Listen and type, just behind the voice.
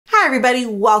Hi everybody,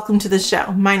 welcome to the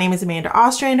show. My name is Amanda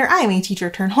Ostrander. I am a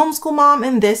teacher-turned-homeschool mom,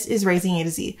 and this is Raising A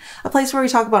to Z, a place where we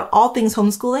talk about all things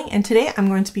homeschooling, and today I'm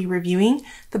going to be reviewing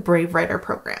the Brave Writer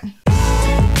program.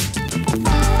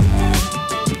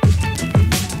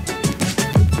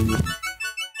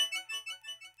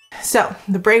 So,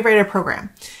 the Brave Writer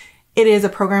program. It is a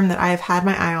program that I have had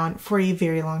my eye on for a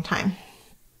very long time.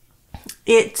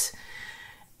 It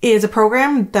is a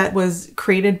program that was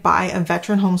created by a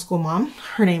veteran homeschool mom.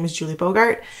 Her name is Julie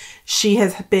Bogart. She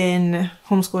has been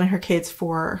homeschooling her kids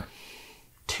for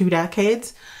 2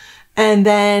 decades and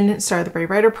then started the Brave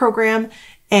Writer program.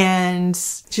 And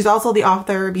she's also the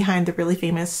author behind the really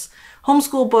famous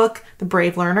homeschool book, The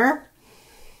Brave Learner.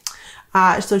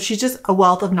 So she's just a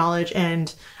wealth of knowledge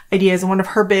and ideas. And one of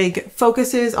her big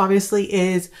focuses, obviously,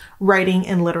 is writing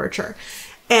and literature.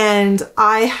 And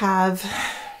I have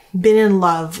been in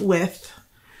love with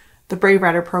the Brave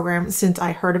Writer program since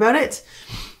I heard about it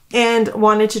and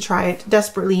wanted to try it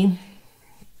desperately,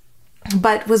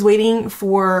 but was waiting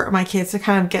for my kids to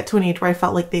kind of get to an age where I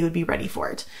felt like they would be ready for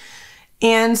it.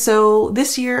 And so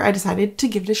this year I decided to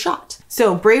give it a shot.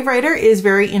 So Brave Writer is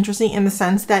very interesting in the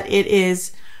sense that it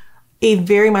is a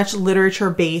very much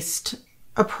literature-based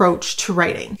approach to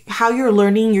writing. How you're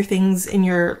learning your things in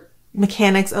your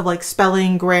mechanics of like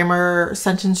spelling, grammar,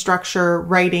 sentence structure,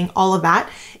 writing, all of that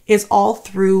is all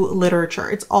through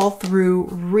literature. It's all through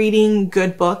reading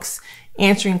good books,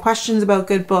 answering questions about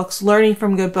good books, learning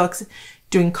from good books,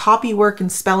 doing copy work and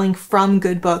spelling from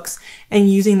good books, and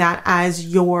using that as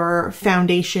your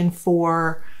foundation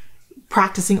for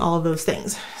practicing all of those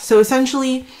things. So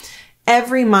essentially,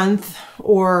 every month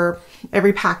or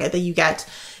every packet that you get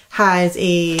has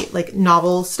a like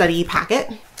novel study packet.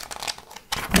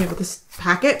 You have this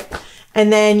packet,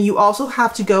 and then you also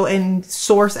have to go and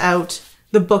source out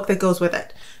the book that goes with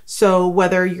it. So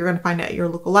whether you're going to find it at your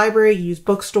local library, use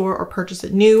bookstore, or purchase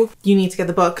it new, you need to get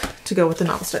the book to go with the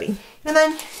novel study. And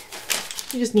then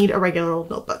you just need a regular old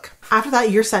notebook. After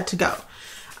that, you're set to go.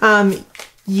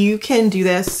 You can do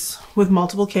this with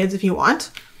multiple kids if you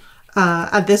want.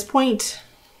 At this point,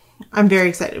 I'm very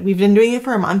excited. We've been doing it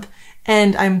for a month,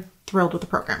 and I'm thrilled with the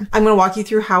program. I'm going to walk you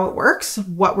through how it works,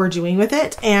 what we're doing with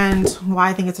it, and why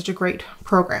I think it's such a great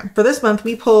program. For this month,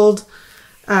 we pulled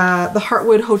The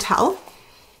Heartwood Hotel,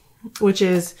 which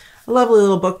is a lovely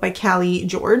little book by Callie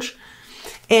George.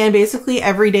 And basically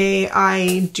every day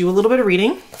I do a little bit of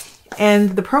reading,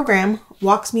 and the program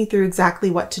walks me through exactly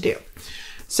what to do.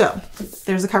 So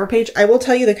there's the cover page. I will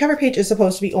tell you the cover page is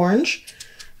supposed to be orange,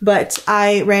 but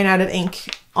I ran out of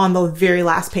ink on the very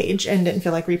last page and didn't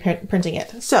feel like reprinting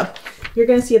it. So you're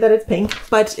going to see that it's pink,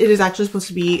 but it is actually supposed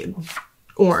to be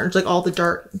orange. Like all the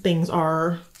Dart things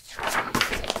they're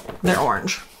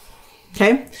orange.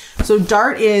 Okay. So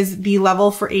Dart is the level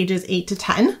for ages 8 to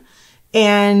 10,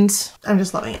 and I'm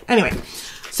just loving it. Anyway,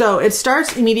 so it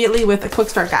starts immediately with a quick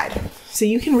start guide. So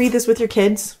you can read this with your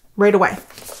kids right away.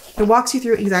 It walks you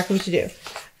through exactly what to do.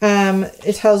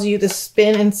 It tells you the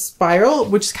spin and spiral,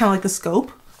 which is kind of like the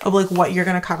scope of like what you're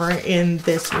going to cover in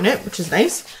this unit, which is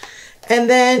nice. And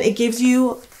then it gives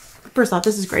you, first off,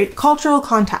 this is great, cultural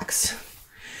context.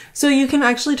 So you can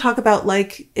actually talk about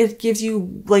like, it gives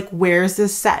you like, where is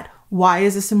this set? Why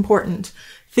is this important?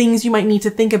 Things you might need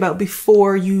to think about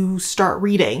before you start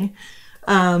reading.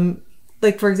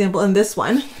 Like for example, in this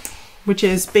one, which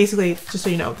is basically, just so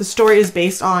you know, the story is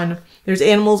based on, there's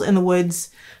animals in the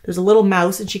woods. There's a little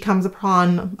mouse, and she comes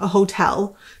upon a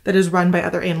hotel that is run by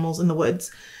other animals in the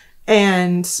woods.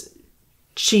 And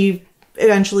she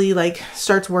eventually like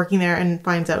starts working there and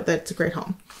finds out that it's a great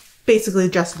home. Basically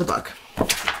the gist of the book.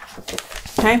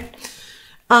 Okay.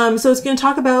 So it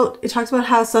talks about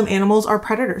how some animals are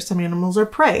predators, some animals are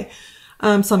prey.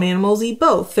 Some animals eat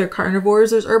both. They're carnivores,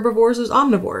 there's herbivores, there's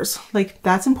omnivores. Like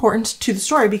that's important to the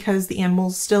story because the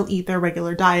animals still eat their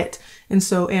regular diet. And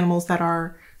so animals that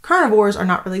are carnivores are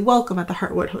not really welcome at the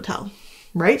Heartwood Hotel,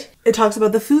 right? It talks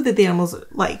about the food that the animals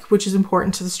like, which is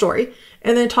important to the story.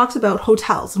 And then it talks about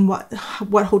hotels and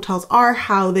what hotels are,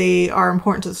 how they are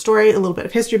important to the story, a little bit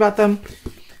of history about them.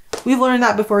 We've learned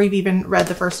that before we've even read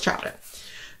the first chapter.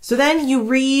 So then you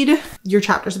read your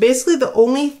chapter. So basically the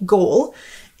only goal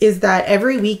is that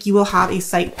every week you will have a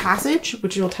site passage,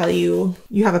 which will tell you,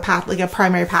 you have a path, like a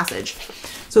primary passage.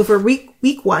 So for week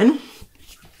 1,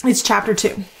 it's chapter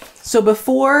 2. So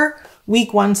before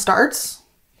week 1 starts,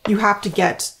 you have to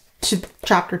get to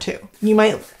chapter 2. You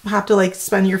might have to like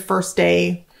spend your first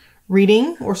day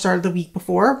reading or start the week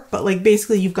before, but like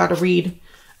basically you've got to read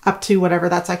up to whatever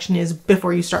that section is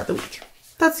before you start the week.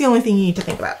 That's the only thing you need to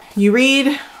think about. You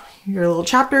read your little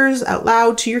chapters out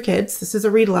loud to your kids. This is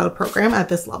a read aloud program at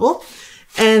this level.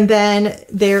 And then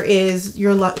there is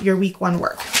your week 1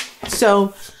 work.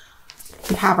 So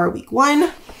we have our week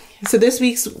 1. So this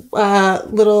week's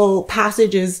little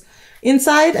passage is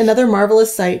inside another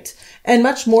marvelous sight and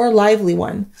much more lively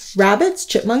one. Rabbits,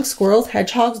 chipmunks, squirrels,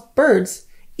 hedgehogs, birds,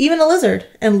 even a lizard,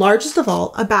 and largest of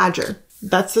all, a badger.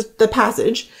 That's the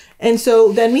passage. And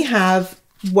so then we have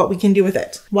what we can do with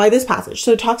it. Why this passage?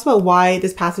 So it talks about why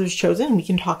this passage was chosen. We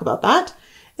can talk about that.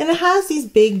 And it has these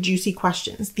big, juicy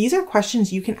questions. These are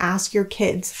questions you can ask your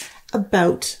kids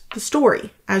about the story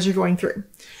as you're going through.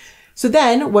 So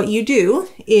then what you do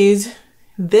is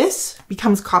this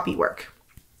becomes copywork.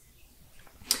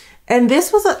 And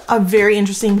this was a very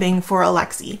interesting thing for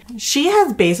Alexi. She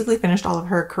has basically finished all of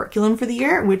her curriculum for the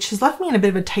year, which has left me in a bit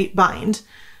of a tight bind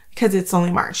because it's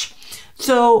only March.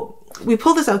 So we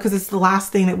pulled this out because it's the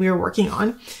last thing that we were working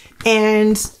on.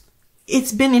 And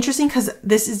it's been interesting because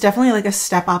this is definitely like a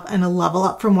step up and a level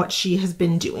up from what she has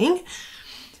been doing.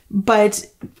 But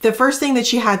the first thing that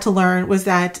she had to learn was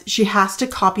that she has to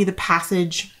copy the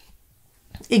passage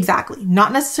exactly,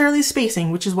 not necessarily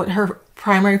spacing, which is what her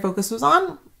primary focus was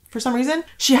on for some reason.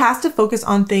 She has to focus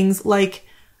on things like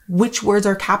which words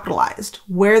are capitalized,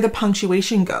 where the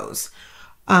punctuation goes,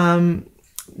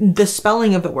 the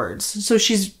spelling of the words. So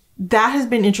that has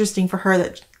been interesting for her,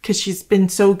 that because she's been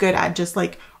so good at just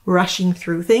like rushing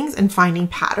through things and finding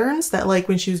patterns, that like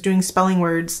when she was doing spelling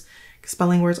words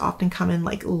often come in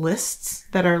like lists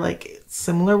that are like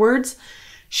similar words.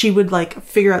 She would like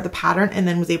figure out the pattern and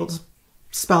then was able to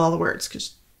spell all the words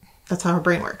because that's how her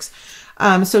brain works.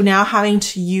 So now having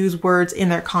to use words in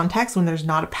their context when there's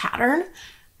not a pattern,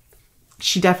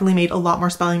 she definitely made a lot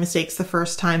more spelling mistakes the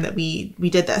first time that we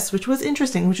did this, which was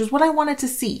interesting, which is what I wanted to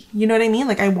see. You know what I mean?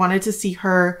 Like I wanted to see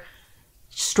her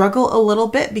struggle a little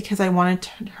bit because I wanted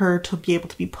her to be able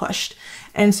to be pushed.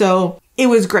 And so it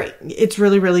was great. It's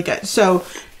really, really good. So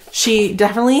she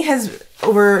definitely has,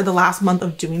 over the last month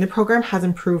of doing the program, has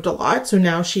improved a lot. So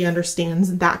now she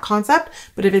understands that concept.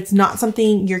 But if it's not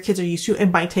something your kids are used to, it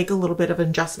might take a little bit of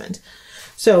adjustment.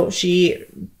 So she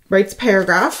writes a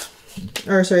paragraph,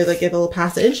 or sorry, like a little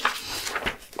passage.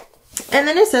 And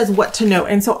then it says what to note.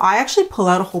 And so I actually pull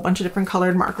out a whole bunch of different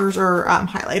colored markers or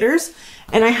highlighters,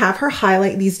 and I have her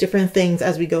highlight these different things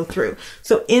as we go through.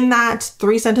 So in that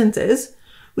 3 sentences,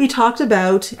 we talked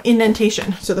about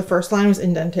indentation. So the first line was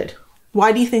indented.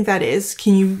 Why do you think that is?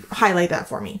 Can you highlight that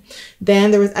for me?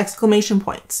 Then there was exclamation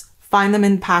points. Find them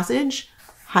in the passage,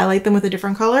 highlight them with a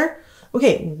different color.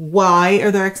 Okay, why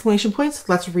are there exclamation points?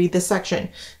 Let's read this section.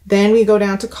 Then we go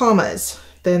down to commas.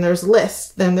 Then there's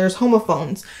lists. Then there's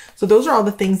homophones. So those are all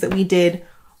the things that we did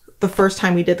the first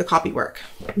time we did the copy work,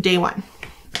 day 1.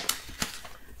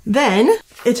 Then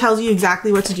it tells you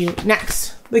exactly what to do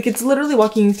next. Like it's literally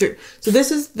walking you through. So this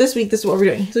week, this is what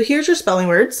we're doing. So here's your spelling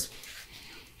words.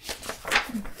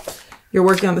 You're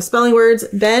working on the spelling words.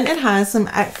 Then it has some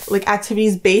like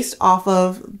activities based off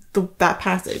of that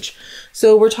passage.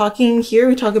 So we're talking here,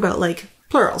 we talk about like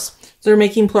plurals. So we're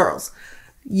making plurals.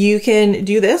 You can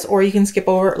do this or you can skip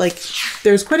over, like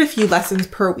there's quite a few lessons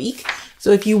per week. So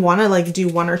if you want to like do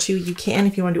 1 or 2, you can.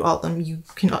 If you want to do all of them, you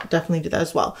can definitely do that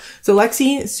as well. So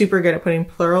Lexi is super good at putting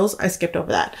plurals. I skipped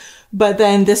over that. But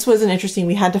then this was an interesting,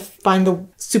 we had to find the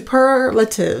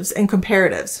superlatives and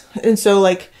comparatives. And so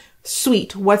like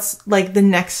sweet, what's like the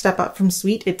next step up from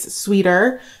sweet? It's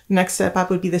sweeter. Next step up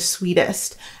would be the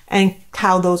sweetest. And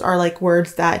how those are like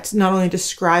words that not only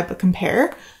describe but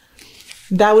compare.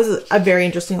 That was a very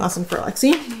interesting lesson for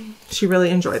Lexi. She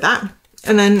really enjoyed that.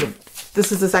 And then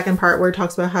this is the second part where it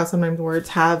talks about how sometimes words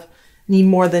need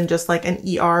more than just like an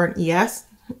ER and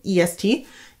EST.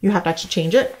 You have to actually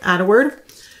change it, add a word.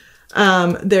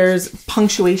 There's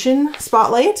punctuation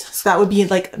spotlight. So that would be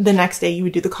like the next day you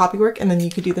would do the copy work and then you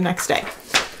could do the next day.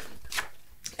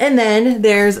 And then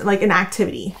there's like an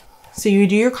activity. So you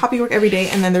do your copy work every day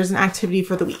and then there's an activity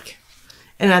for the week.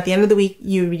 And at the end of the week,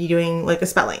 you would be doing like a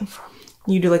spelling.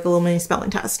 You do like a little mini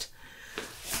spelling test.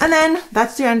 And then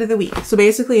that's the end of the week. So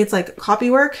basically it's like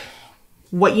copy work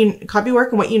and what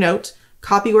you note,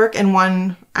 copy work and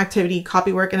one activity,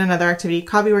 copy work and another activity,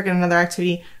 copy work and another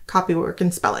activity, copy work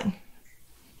and spelling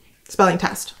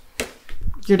test.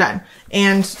 You're done.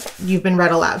 And you've been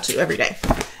read aloud to every day.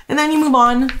 And then you move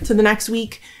on to the next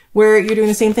week where you're doing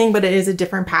the same thing, but it is a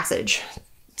different passage.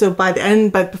 So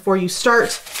but before you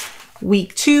start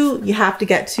week 2, you have to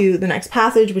get to the next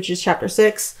passage, which is chapter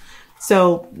 6.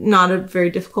 So not a very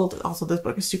difficult. Also, this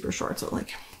book is super short, so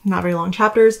like not very long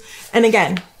chapters. And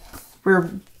again, we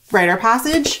write our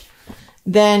passage,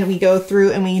 then we go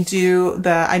through and I do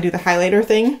the highlighter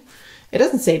thing. It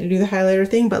doesn't say to do the highlighter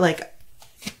thing, but like,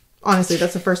 honestly,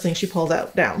 that's the first thing she pulls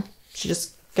down. She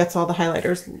just gets all the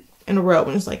highlighters in a row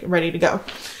and it's like ready to go.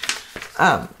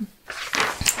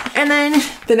 And then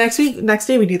the next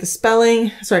day we do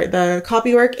the the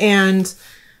copywork and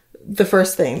the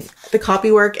first thing, the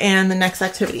copywork and the next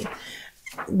activity.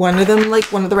 One of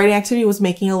the writing activity was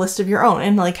making a list of your own,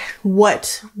 and like,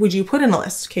 what would you put in a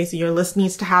list? Okay, so your list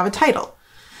needs to have a title.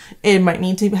 It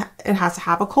has to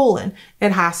have a colon.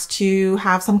 It has to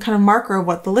have some kind of marker of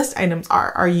what the list items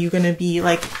are. Are you going to be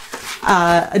like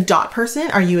a dot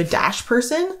person? Are you a dash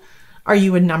person? Are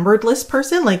you a numbered list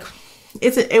person? Like,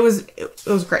 it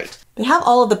was great. They have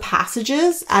all of the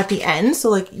passages at the end, so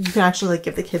like you can actually like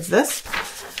give the kids this.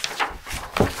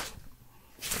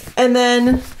 And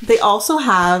then they also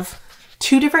have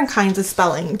 2 different kinds of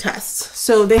spelling tests.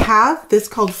 So they have this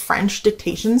called French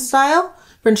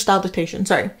style dictation,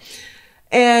 sorry.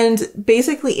 And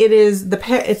basically it's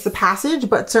the passage,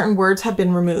 but certain words have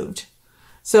been removed.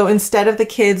 So instead of the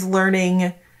kids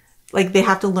learning, like, they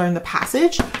have to learn the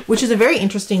passage, which is a very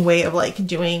interesting way of like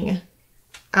doing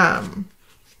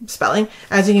spelling.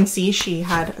 As you can see, she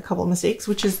had a couple of mistakes,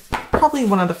 which is probably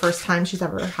one of the first times she's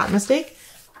ever had a mistake.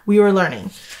 We were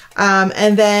learning.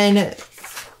 And then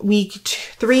week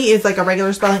 3 is like a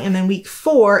regular spelling. And then week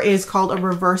 4 is called a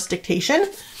reverse dictation.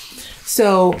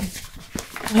 So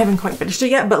I haven't quite finished it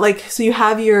yet, but like, so you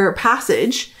have your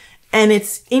passage and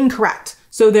it's incorrect.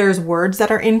 So there's words that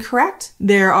are incorrect.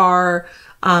 There are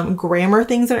grammar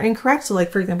things that are incorrect. So like,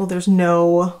 for example, there's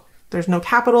no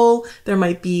capital. There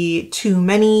might be too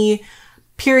many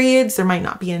periods. There might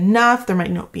not be enough. There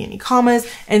might not be any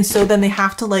commas. And so then they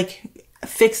have to like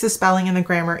fix the spelling and the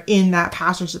grammar in that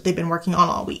passage that they've been working on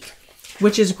all week,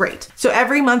 which is great. So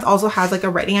every month also has like a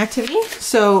writing activity.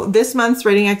 So this month's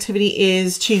writing activity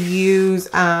is to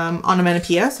use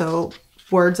onomatopoeia, so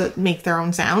words that make their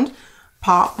own sound.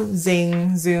 Pop,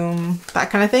 zing, zoom, that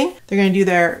kind of thing. They're going to do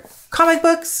their comic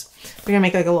books. They're going to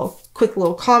make like a quick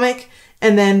little comic,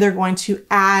 and then they're going to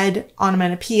add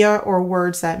onomatopoeia or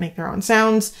words that make their own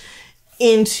sounds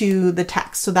into the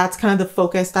text. So that's kind of the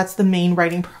focus. That's the main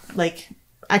writing like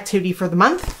activity for the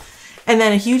month. And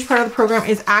then a huge part of the program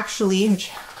is actually, which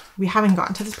we haven't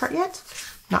gotten to this part yet,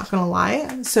 not gonna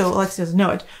lie, so Alexia doesn't know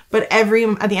it, but at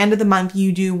the end of the month,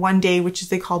 you do one day, which is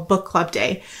they call book club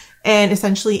day. And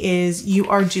essentially is you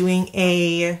are doing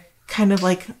a kind of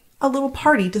like a little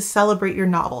party to celebrate your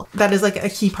novel. That is like a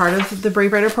key part of the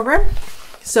Brave Writer program.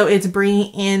 So it's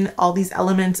bringing in all these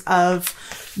elements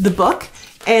of the book,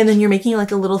 and then you're making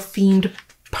like a little themed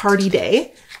party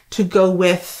day to go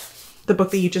with the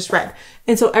book that you just read.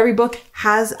 And so every book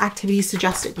has activities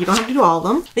suggested. You don't have to do all of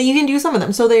them, but you can do some of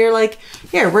them. So they're like,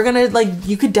 here, we're gonna like,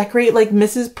 you could decorate like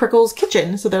Mrs. Prickle's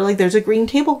kitchen. So they're like, there's a green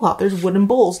tablecloth, there's wooden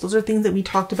bowls. Those are things that we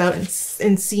talked about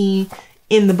and see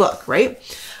in the book, right?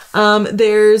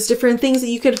 There's different things that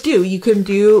you could do. You can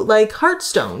do like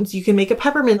heartstones. You can make a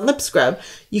peppermint lip scrub.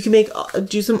 You can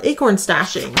do some acorn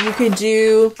stashing. You could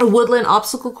do a woodland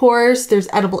obstacle course. There's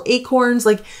edible acorns.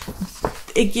 Like,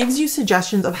 it gives you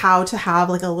suggestions of how to have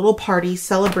like a little party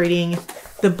celebrating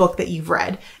the book that you've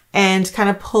read and kind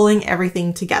of pulling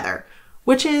everything together,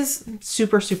 which is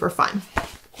super, super fun.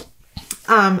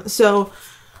 So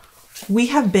we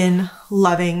have been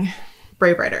loving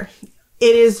Brave Writer.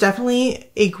 It is definitely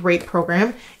a great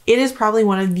program. It is probably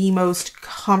one of the most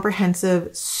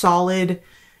comprehensive, solid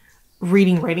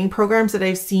writing programs that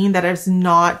I've seen that is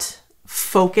not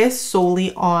focused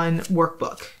solely on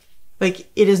workbook.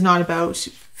 Like, it is not about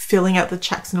filling out the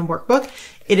checks in a workbook.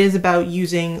 It is about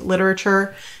using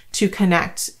literature to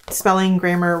connect spelling,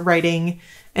 grammar, writing,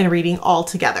 and reading all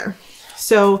together.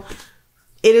 So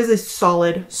it is a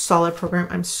solid program.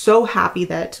 I'm so happy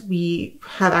that we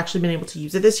have actually been able to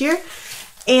use it this year.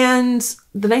 And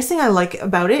the nice thing I like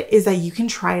about it is that you can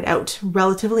try it out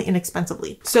relatively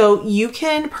inexpensively. So you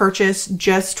can purchase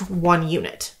just one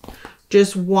unit,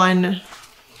 just one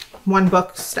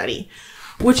book study,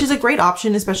 which is a great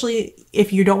option, especially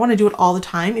if you don't want to do it all the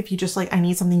time. If you just like, I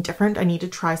need something different, I need to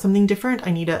try something different,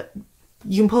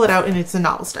 you can pull it out and it's a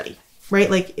novel study, right?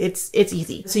 Like, it's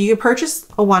easy. So you can purchase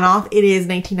a one-off. It is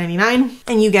 $19.99,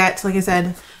 and you get, like I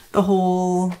said, the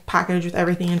whole package with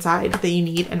everything inside that you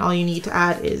need. And all you need to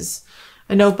add is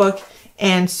a notebook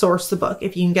and source the book.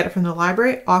 If you can get it from the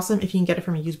library, awesome. If you can get it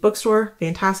from a used bookstore,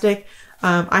 fantastic.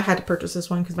 I had to purchase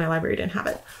this one because my library didn't have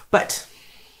it, but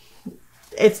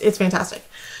it's fantastic.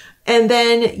 And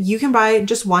then you can buy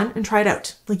just one and try it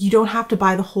out. Like, you don't have to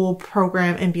buy the whole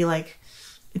program and be like,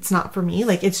 it's not for me.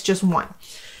 Like, it's just one.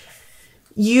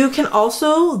 You can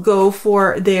also go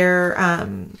for their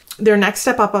next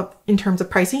step up in terms of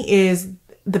pricing. Is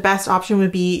the best option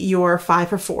would be your 5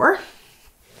 for $4.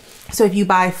 So if you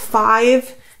buy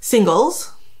 5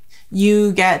 singles,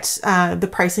 you get the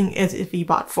pricing as if you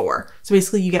bought 4. So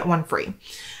basically you get 1 free.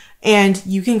 And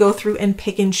you can go through and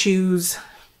pick and choose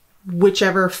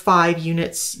whichever 5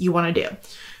 units you want to do.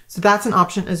 So that's an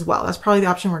option as well. That's probably the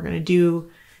option we're going to do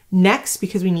next,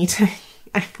 because we need to,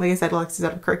 like I said, Alexi's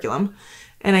out of curriculum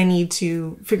and I need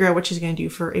to figure out what she's going to do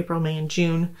for April, May, and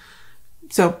June.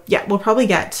 So yeah, we'll probably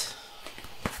get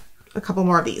a couple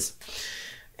more of these.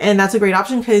 And that's a great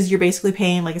option because you're basically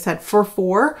paying, like I said, for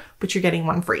 4, but you're getting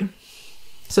 1 free.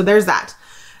 So there's that.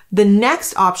 The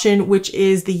next option, which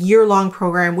is the year-long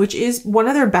program, which is one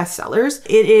of their best sellers.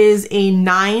 It is a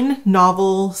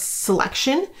 9-novel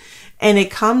selection and it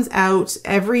comes out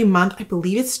every month. I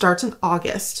believe it starts in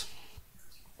August.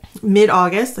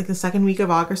 Mid-August, like the second week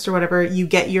of August or whatever, you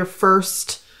get your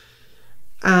first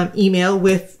email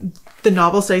with the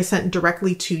novel study sent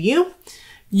directly to you.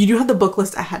 You do have the book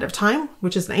list ahead of time,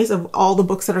 which is nice, of all the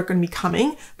books that are going to be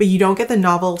coming, but you don't get the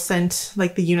novel sent,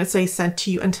 like the unit study sent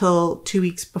to you until 2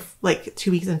 weeks, like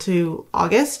 2 weeks into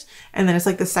August. And then it's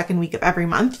like the second week of every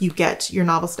month you get your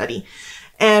novel study.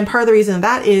 And part of the reason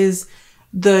that is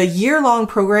the year-long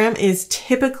program is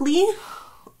typically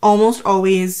almost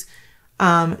always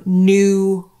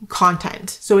new content.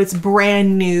 So it's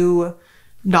brand new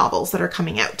novels that are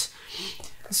coming out.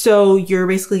 So you're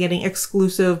basically getting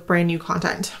exclusive brand new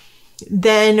content.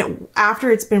 Then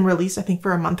after it's been released, I think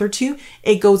for a month or 2,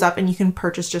 it goes up and you can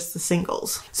purchase just the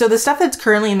singles. So the stuff that's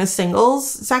currently in the singles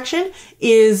section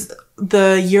is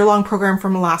the year-long program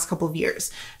from the last couple of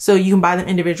years. So you can buy them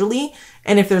individually.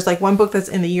 And if there's like one book that's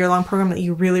in the year-long program that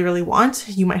you really, really want,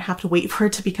 you might have to wait for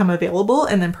it to become available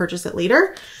and then purchase it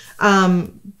later.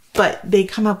 But they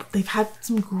come up, they've had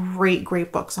some great,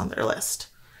 great books on their list.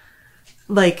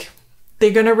 Like, they're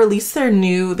going to release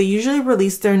they usually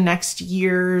release their next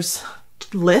year's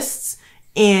lists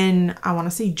in, I want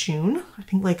to say June. I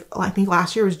think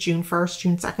last year was June 1st,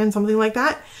 June 2nd, something like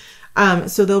that.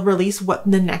 So they'll release what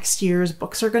the next year's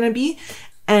books are going to be.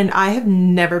 And I have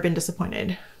never been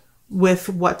disappointed with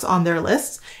what's on their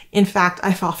lists. In fact,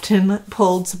 I've often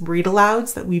pulled some read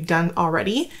alouds that we've done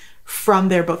already from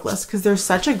their book list because there's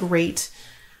such a great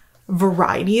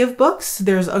variety of books.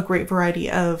 There's a great variety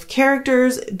of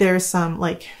characters. There's some,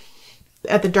 like,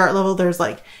 at the DART level, there's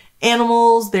like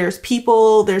animals, there's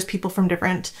people from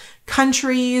different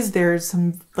countries, there's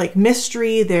some like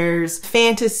mystery, there's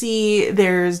fantasy,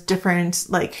 there's different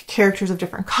like characters of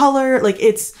different color. Like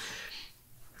it's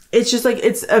just like,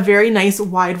 it's a very nice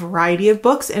wide variety of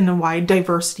books and a wide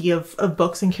diversity of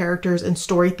books and characters and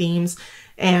story themes,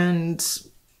 and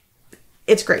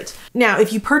it's great. Now,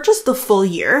 if you purchase the full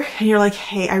year and you're like,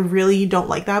 hey, I really don't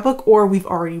like that book, or we've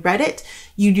already read it,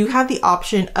 you do have the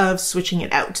option of switching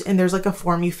it out. And there's like a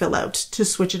form you fill out to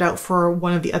switch it out for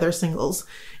one of the other singles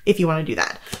if you want to do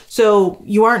that. So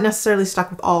you aren't necessarily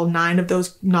stuck with all 9 of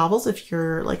those novels. If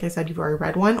you're, like I said, you've already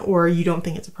read one, or you don't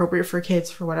think it's appropriate for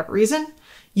kids for whatever reason,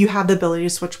 you have the ability to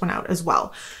switch one out as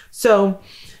well. So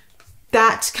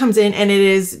that comes in, and it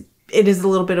is a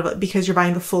little bit of a, because you're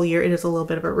buying the full year, it is a little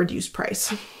bit of a reduced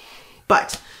price.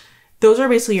 But those are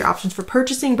basically your options for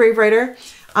purchasing Brave Writer.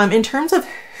 In terms of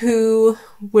who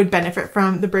would benefit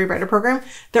from the Brave Writer program,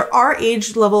 there are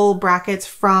age level brackets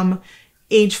from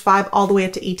age 5 all the way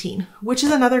up to 18, which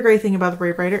is another great thing about the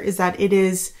Brave Writer, is that it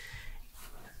is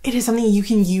something you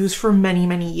can use for many,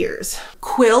 many years.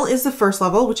 Quill is the first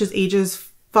level, which is ages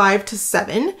 5 to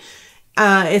 7.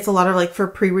 It's a lot of like for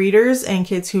pre-readers and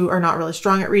kids who are not really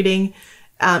strong at reading.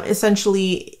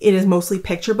 Essentially, it is mostly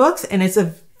picture books, and it's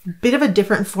a bit of a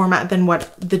different format than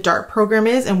what the DART program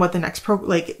is and what the next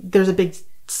like there's a big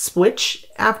switch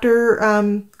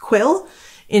after Quill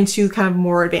into kind of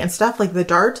more advanced stuff like the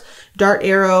DART,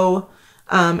 Arrow,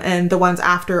 and the ones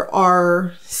after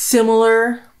are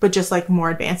similar, but just like more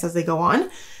advanced as they go on.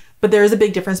 But there is a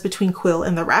big difference between Quill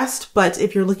and the rest. But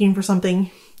if you're looking for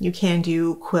something, you can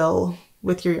do Quill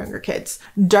with your younger kids.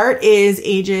 DART is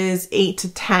ages 8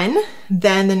 to 10.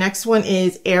 Then the next one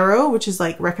is Arrow, which is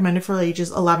like recommended for ages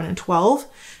 11 and 12.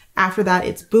 After that,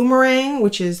 it's Boomerang,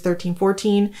 which is 13,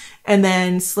 14. And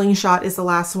then Slingshot is the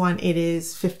last one. It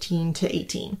is 15 to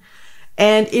 18.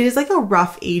 And it is like a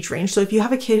rough age range. So if you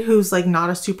have a kid who's like not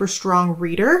a super strong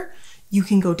reader, you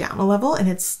can go down a level, and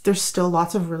there's still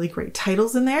lots of really great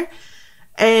titles in there.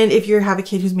 And if you have a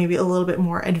kid who's maybe a little bit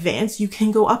more advanced, you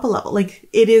can go up a level. Like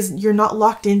you're not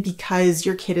locked in because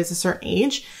your kid is a certain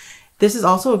age. This is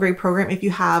also a great program. If you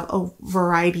have a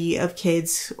variety of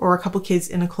kids or a couple kids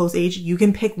in a close age, you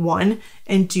can pick one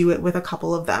and do it with a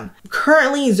couple of them.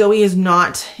 Currently, Zoe is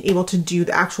not able to do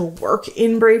the actual work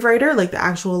in Brave Writer, like the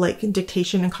actual like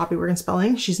dictation and copywork and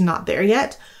spelling. She's not there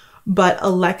yet, but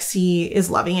Alexi is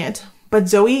loving it. But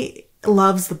Zoe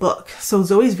loves the book. So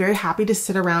Zoe's very happy to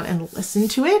sit around and listen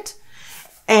to it.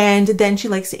 And then she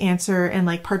likes to answer and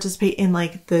like participate in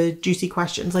like the juicy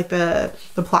questions, like the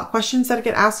plot questions that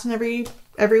get asked in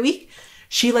every week.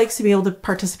 She likes to be able to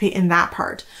participate in that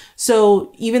part.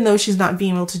 So even though she's not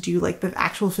being able to do like the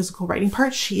actual physical writing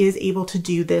part, she is able to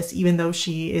do this even though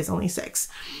she is only 6.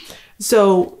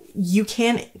 So you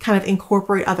can kind of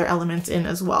incorporate other elements in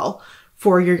as well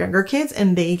for your younger kids,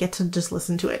 and they get to just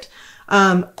listen to it.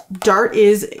 DART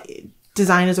is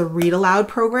designed as a read aloud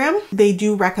program. They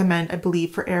do recommend, I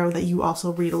believe, for Arrow that you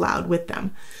also read aloud with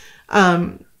them.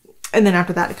 And then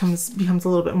after that, it becomes a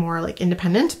little bit more like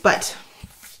independent, but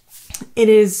it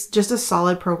is just a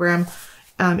solid program.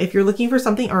 If you're looking for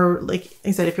something, or like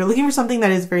I said, if you're looking for something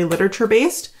that is very literature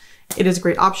based, it is a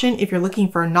great option. If you're looking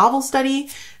for a novel study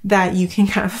that you can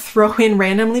kind of throw in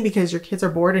randomly because your kids are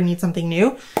bored and need something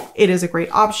new, it is a great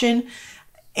option.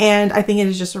 And I think it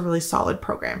is just a really solid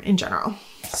program in general.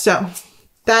 So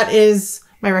that is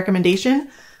my recommendation.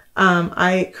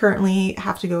 I currently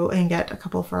have to go and get a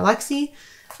couple for Alexi.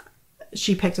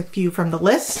 She picked a few from the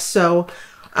list. So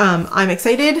I'm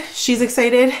excited, she's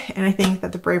excited, and I think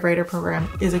that the Brave Writer program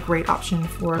is a great option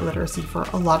for literacy for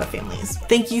a lot of families.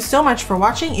 Thank you so much for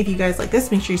watching. If you guys like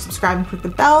this, make sure you subscribe and click the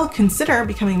bell. Consider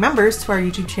becoming members to our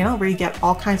YouTube channel where you get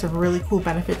all kinds of really cool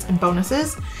benefits and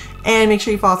bonuses. And make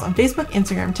sure you follow us on Facebook,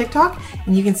 Instagram, TikTok,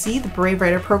 and you can see the Brave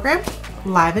Writer program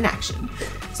live in action.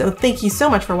 So thank you so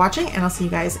much for watching, and I'll see you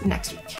guys next week.